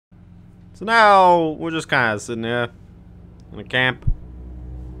So now we're just kind of sitting here in a camp.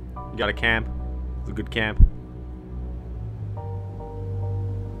 You got a camp? It's a good camp.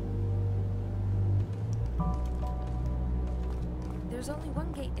 There's only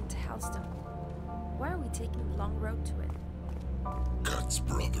one gate into Halston. Why are we taking the long road to it? God's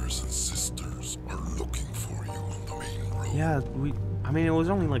brothers and sisters are looking for you on the main road. Yeah, I mean, it was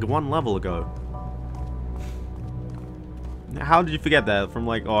only like one level ago. How did you forget that? From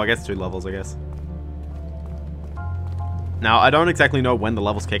like, oh, I guess 2 levels, I guess. Now, I don't exactly know when the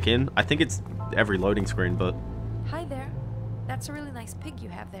levels kick in. I think it's every loading screen, but... Hi there. That's a really nice pig you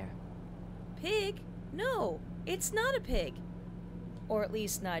have there. Pig? No, it's not a pig. Or at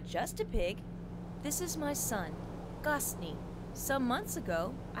least not just a pig. This is my son, Gosney. Some months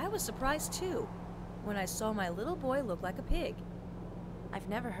ago, I was surprised too, when I saw my little boy look like a pig. I've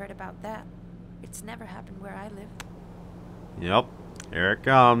never heard about that. It's never happened where I live. Yep, here it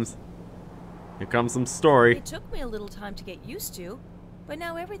comes. Here comes some story. It took me a little time to get used to, but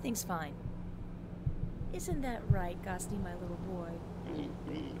now everything's fine. Isn't that right, Gosney, my little boy?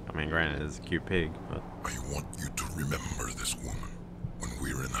 I mean, granted, it's a cute pig, but... I want you to remember this woman when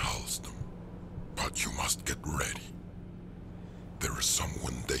we're in Halston. But you must get ready. There is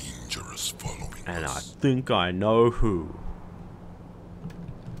someone dangerous following And us. I think I know who.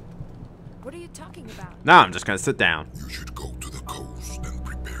 What are you talking about? Now I'm just gonna sit down. You should go to the coast and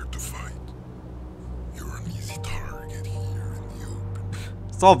prepare to fight. You're an easy target here in the open.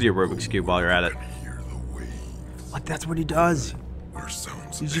 Solve your Rubik's Cube while you're at it. You can hear the waves. Like, that's what he does. Where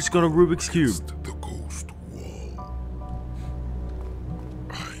sounds He's just got a Rubik's Cube. against the coast wall.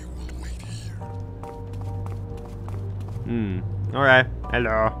 I will wait here. Alright.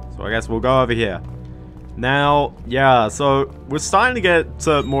 Hello. So I guess we'll go over here. Now, yeah, so we're starting to get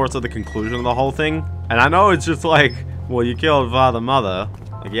to more to the conclusion of the whole thing. And I know it's just like, well, you killed father, mother.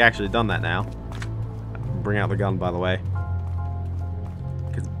 Like, you actually done that now. Bring out the gun, by the way.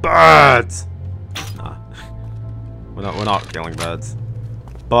 Because birds! Nah. We're not killing birds.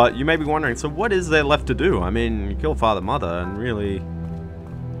 But you may be wondering, so what is there left to do? I mean, you killed father, mother, and really...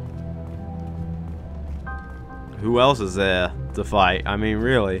 who else is there to fight? I mean,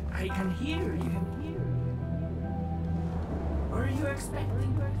 really. I can hear you. Were you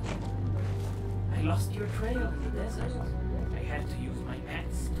expecting? I lost your trail in the desert. I had to use my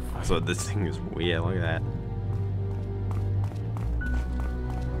pets to find So this thing is weird, look at that.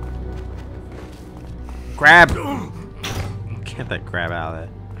 Crab! Get that crab out of there.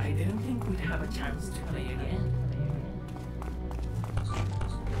 I didn't think we'd have a chance to play again.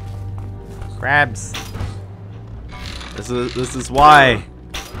 Crabs! This is why.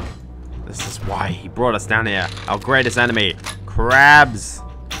 This is why he brought us down here. Our greatest enemy. Crabs!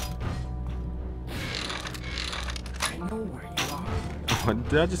 I know where you are.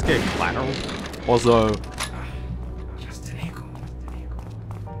 Did I just get collateral? Also, Just an echo.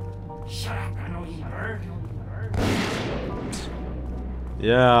 Shut up, annoying bird.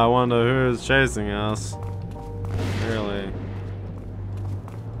 yeah, I wonder who's chasing us. Really.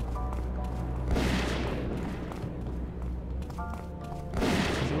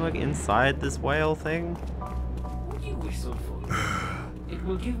 Is he like inside this whale thing? Would you whistle for me? It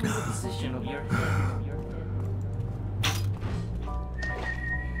will give me the position of your head.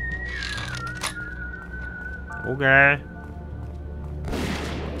 Okay.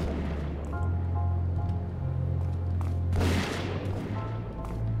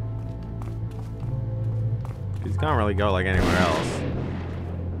 He can't really go like anywhere else.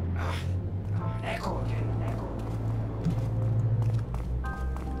 Echo again. Echo.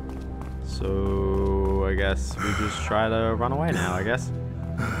 So I guess we just try to run away now, I guess.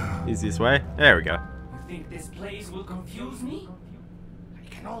 Easiest way. There we go. You think this place will confuse me? I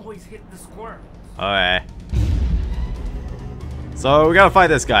can always hit the squirrel. Okay. So we gotta fight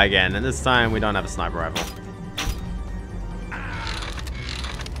this guy again, and this time we don't have a sniper rifle.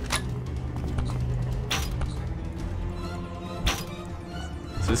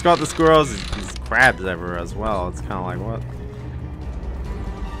 So he's got the squirrels, there's crabs everywhere as well. It's kind of like, what?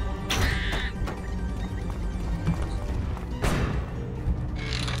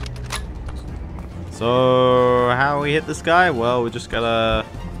 So how we hit this guy? Well, we just gotta...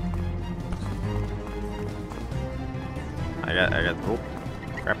 I got, oh,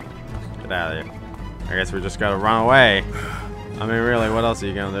 crap. Get out of here. I guess we just gotta run away. I mean, really, what else are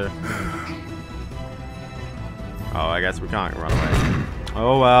you gonna do? Oh, I guess we can't run away.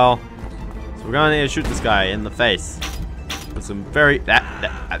 Oh, well. So we're gonna need to shoot this guy in the face. With some very,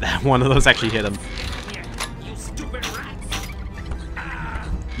 that one of those actually hit him. You stupid rats!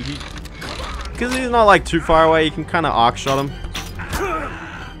 Because he's not like too far away, you can kind of arc shot him.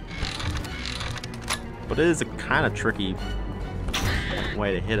 but it is a kind of tricky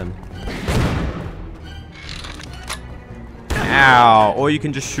way to hit him. Ow! Or you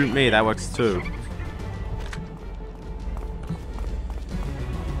can just shoot me, that works too.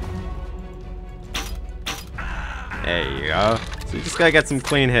 There you go. So you just gotta get some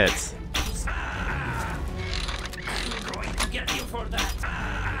clean hits.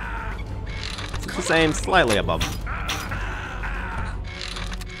 So just aim slightly above him.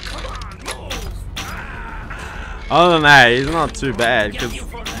 Other than that, he's not too bad because you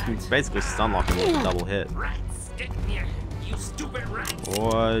can basically stun lock him with a double hit.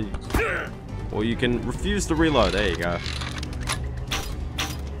 Or you can refuse to reload. There you go.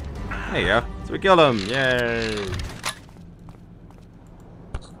 There you go. So we killed him. Yay.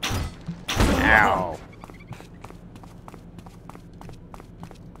 Ow.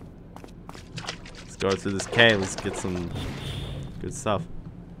 Let's go through this cave. Let's get some good stuff.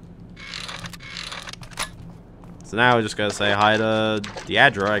 So now we just gotta say hi to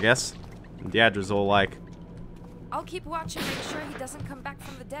Deidre, I guess. And Deidre's all like... I'll keep watch and make sure he doesn't come back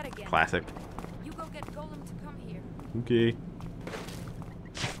from the dead again. Classic. You go get Golem to come here. Okay.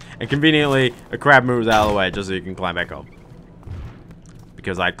 And conveniently, a crab moves out of the way just so you can climb back up.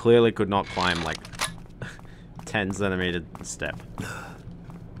 Because I clearly could not climb like 10 centimeter step.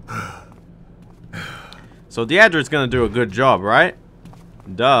 So Deidre's gonna do a good job, right?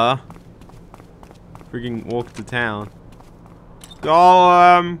 Duh. Freaking walk to town.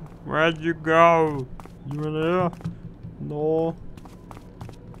 Golem! Where'd you go? You in here? No.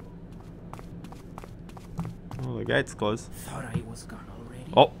 Oh, the gate's closed. Thought I was gone already.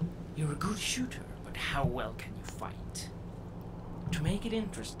 Oh. You're a good shooter, but how well can you fight? To make it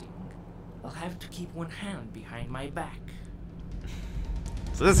interesting, I'll have to keep one hand behind my back.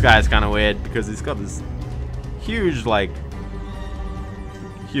 So this guy's kind of weird because he's got this huge, like,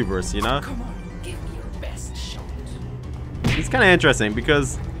 hubris, you know? Come on, give me your best shot. It's kind of interesting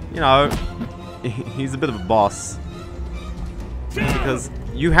because, you know, he's a bit of a boss. Because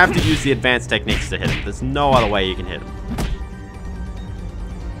you have to use the advanced techniques to hit him. There's no other way you can hit him.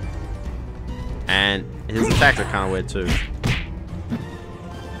 And his attacks are kind of weird too.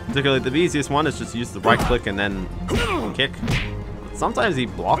 Particularly, the easiest one is just use the right click and then kick. Sometimes he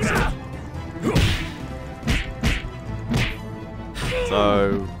blocks it.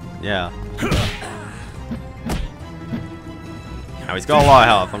 So, yeah. Now he's got a lot of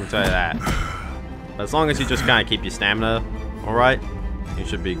health, let me tell you that. But as long as you just kind of keep your stamina alright, you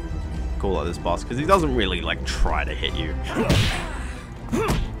should be cool at this boss. Because he doesn't really, like, try to hit you.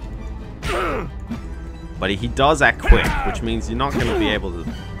 But he does act quick, which means you're not going to be able to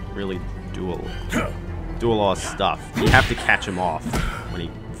really do a lot of stuff. You have to catch him off when he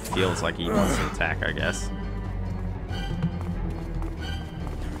feels like he wants to attack, I guess.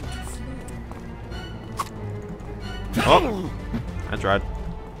 Oh! I tried.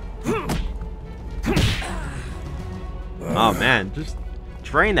 Oh man, just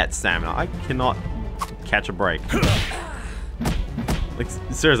drain that stamina. I cannot catch a break. Like,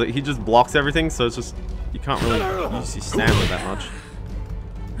 seriously, he just blocks everything, so it's just... You can't really use your stamina that much.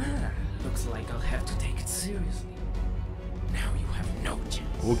 Looks like I'll have to take it seriously. Now you have no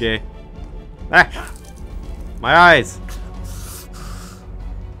chance. Okay. Ah! My eyes!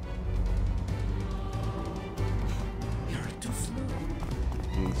 You're too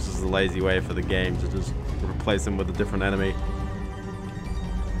slow. This is a lazy way for the game to just replace him with a different enemy.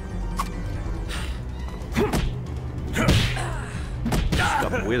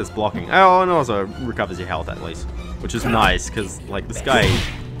 Got the weirdest blocking. Oh, and also recovers your health at least, which is nice because, like, this guy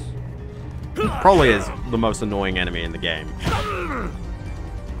probably is the most annoying enemy in the game.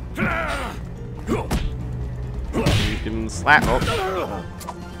 Give him the slap. Oh,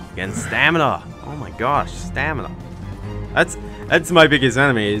 again, stamina. Oh my gosh, stamina. That's my biggest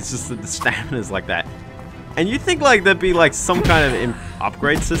enemy. It's just that the stamina is like that. And you'd think like there'd be like some kind of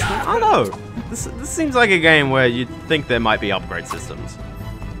upgrade system. I don't know. This seems like a game where you'd think there might be upgrade systems.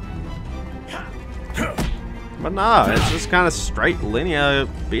 But no, it's just kind of straight linear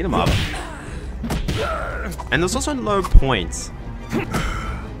beat 'em up. And there's also no points.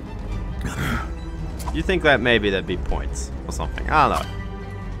 You think that maybe there'd be points or something. I don't know.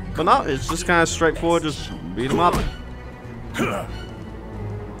 But no, it's just kind of straightforward. Just beat 'em up. Come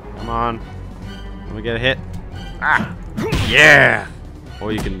on. Let me get a hit. Ah! Yeah!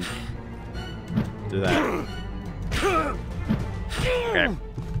 Or you can do that. Okay.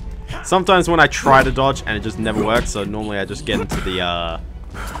 Sometimes when I try to dodge and it just never works, so normally I just get into the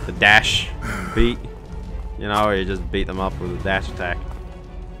dash beat. You know, where you just beat them up with a dash attack.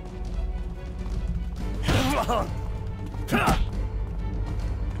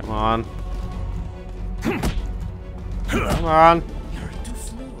 Come on. Come on. You're too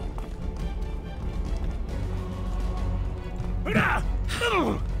slow.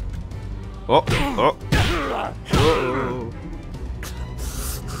 Oh, oh. Oh.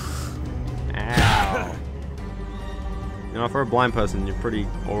 Ow. You know, for a blind person, you're pretty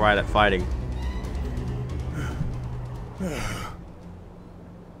alright at fighting.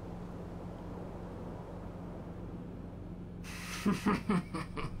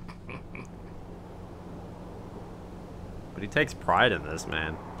 But he takes pride in this,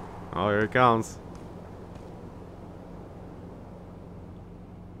 man. Oh, here it comes.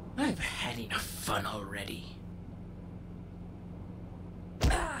 I've had enough fun already.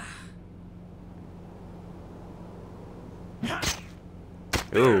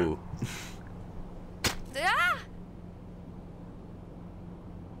 Ooh. Ah!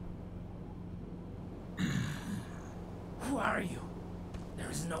 Who are you? There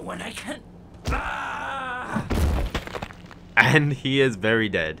is no one I can. And he is very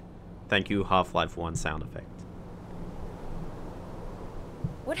dead. Thank you, Half-Life 1 sound effect.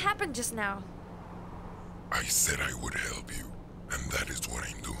 What happened just now? I said I would help you, and that is what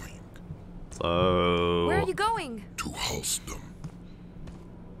I'm doing. So... Where are you going? To Halston.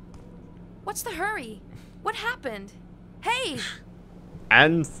 What's the hurry? What happened? Hey!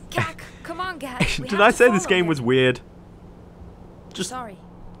 And... Gak, come on, Gak. We Did have I to say this follow game him. was weird? Just... Sorry.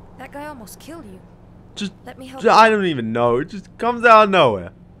 That guy almost killed you. Just... Let me help I you. don't even know. It just comes out of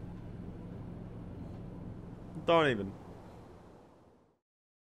nowhere. Don't even...